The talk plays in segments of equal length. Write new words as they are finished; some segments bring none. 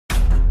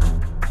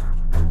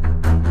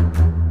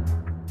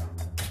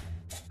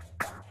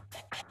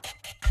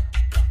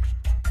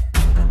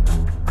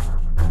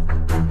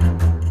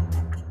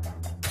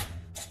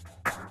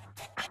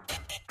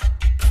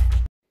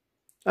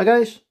Hi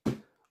guys,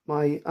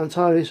 my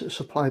Antares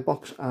supply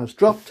box has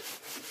dropped.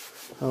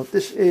 So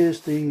this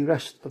is the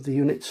rest of the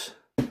units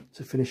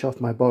to finish off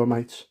my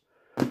Boromites.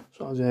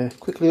 So I'll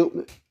quickly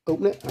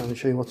open it and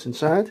show you what's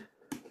inside.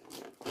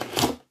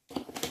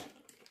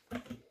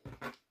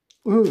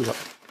 Ooh, got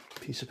a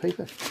piece of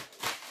paper.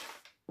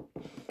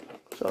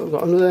 So we've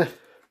got another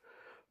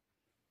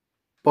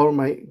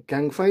Boromite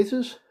gang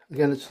fighters.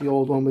 Again, it's the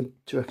old one with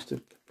 2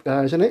 extra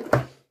guys in it.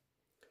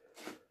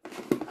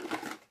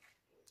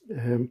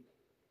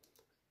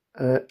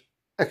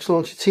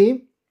 X-Launcher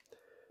team,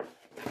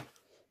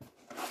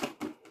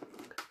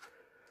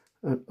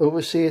 an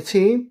Overseer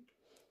team.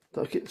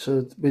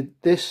 So with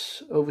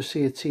this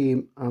Overseer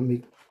team and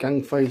the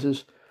gang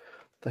fighters,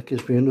 that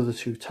gives me another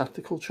 2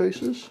 tactical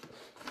choices.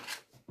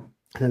 And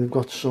then we've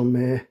got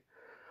some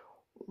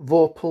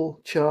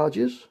Vorpal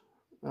charges.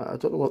 I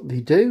don't know what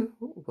they do,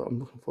 but I'm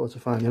looking forward to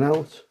finding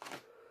out.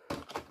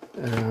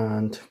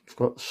 And we've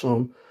got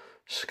some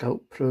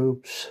scout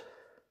probes.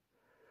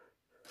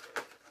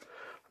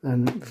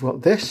 Then we've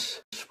got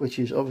this, which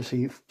is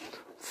obviously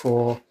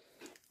for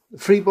the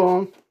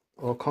Freeborn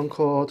or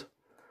Concord.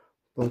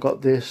 We've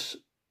got this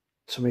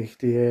to make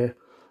the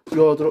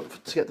order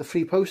up to get the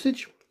free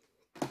postage.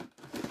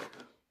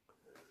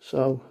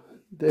 So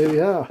there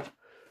we are.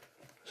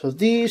 So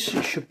these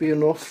should be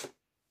enough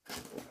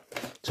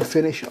to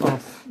finish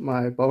off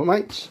my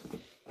Boromites.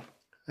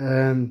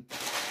 I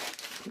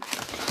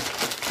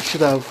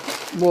should have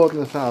more than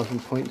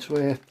 1,000 points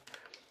worth.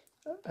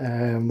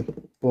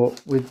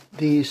 But with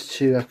these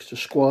 2 extra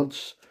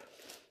squads,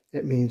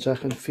 it means I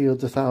can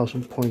field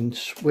 1,000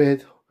 points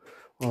with,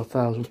 or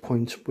 1,000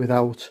 points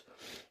without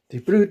the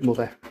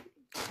Broodmother.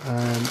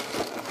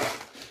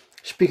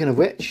 Speaking of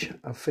which,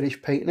 I've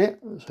finished painting it,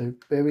 so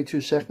bear with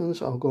 2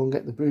 seconds, I'll go and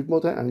get the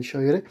Broodmother and show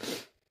you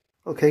it.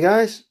 Okay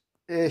guys,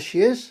 here she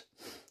is,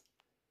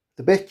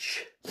 the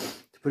bitch,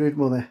 the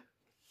Broodmother.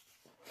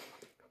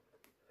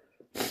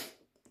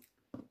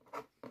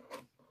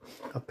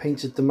 I've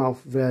painted the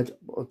mouth red,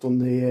 but I've done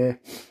the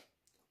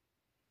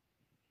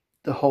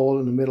hole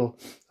in the middle.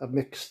 I've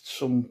mixed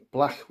some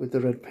black with the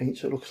red paint,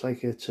 so it looks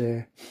like it's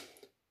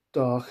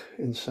dark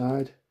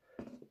inside.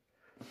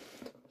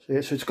 So yeah,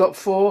 so it's got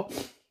 4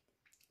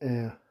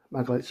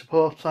 Maglite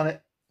supports on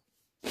it,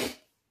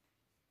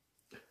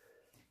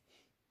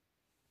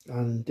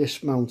 and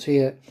this mount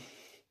here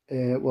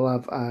will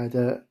have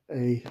either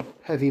a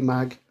heavy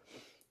mag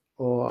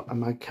or a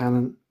mag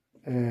cannon.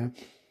 I'm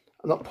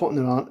not putting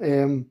it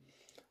on.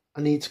 I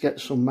need to get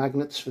some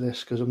magnets for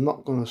this because I'm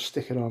not going to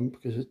stick it on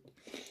because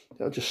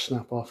it'll just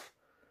snap off.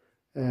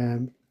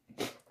 I've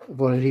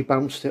already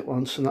bounced it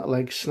once and that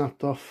leg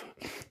snapped off.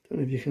 Don't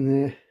know if you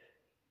can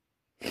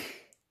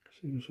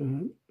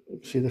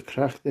see the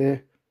crack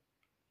there.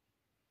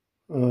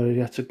 I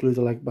already had to glue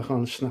the leg back on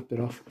and snapped it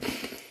off.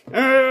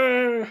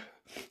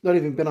 Not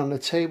even been on the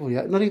table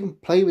yet, not even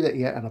played with it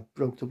yet, and I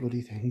broke the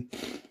bloody thing.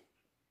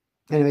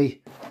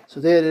 Anyway, so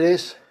there it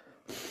is.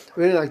 I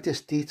really like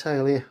this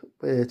detail here,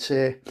 where it's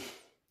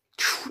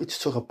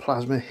took a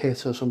plasma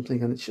hit or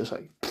something, and it's just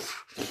like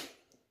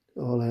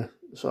all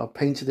so I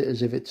painted it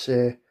as if it's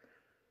a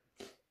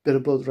bit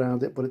of blood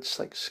around it, but it's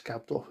like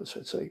scabbed off, so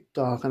it's like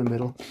dark in the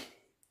middle.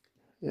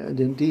 Yeah, and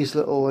then these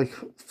little like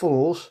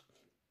funnels,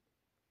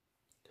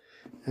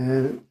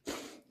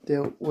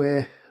 they'll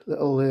wear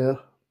little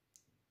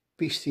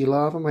beastie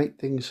larva mate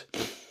things.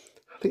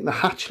 I think the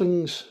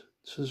hatchlings.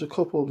 So there's a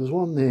couple. There's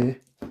one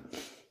there.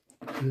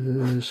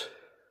 There's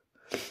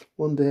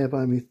one there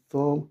by my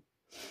thumb.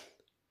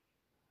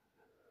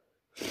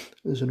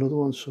 There's another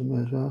one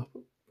somewhere as well.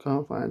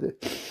 Can't find it.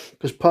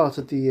 Because part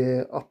of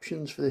the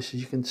options for this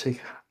is you can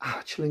take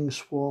hatchling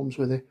swarms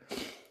with it.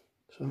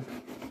 So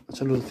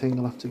that's another thing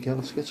I'll have to get.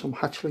 Let's get some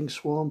hatchling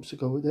swarms to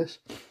go with this.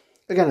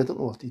 Again, I don't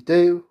know what they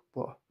do,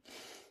 but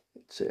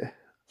it's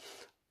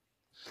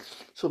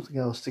something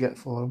else to get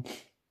for them.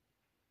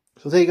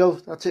 So there you go.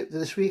 That's it for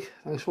this week.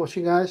 Thanks for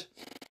watching, guys.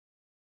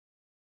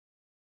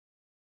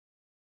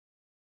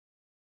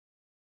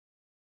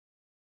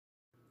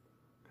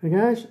 Hey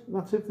guys,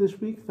 that's it for this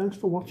week. Thanks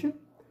for watching.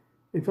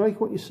 If you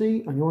like what you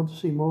see and you want to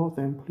see more,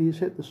 then please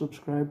hit the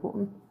subscribe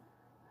button.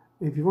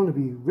 If you want to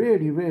be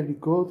really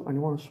good and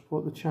you want to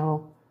support the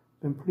channel,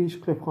 then please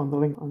click on the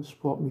link and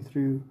support me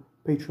through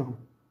Patreon.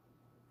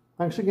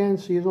 Thanks again.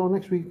 See you all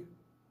next week.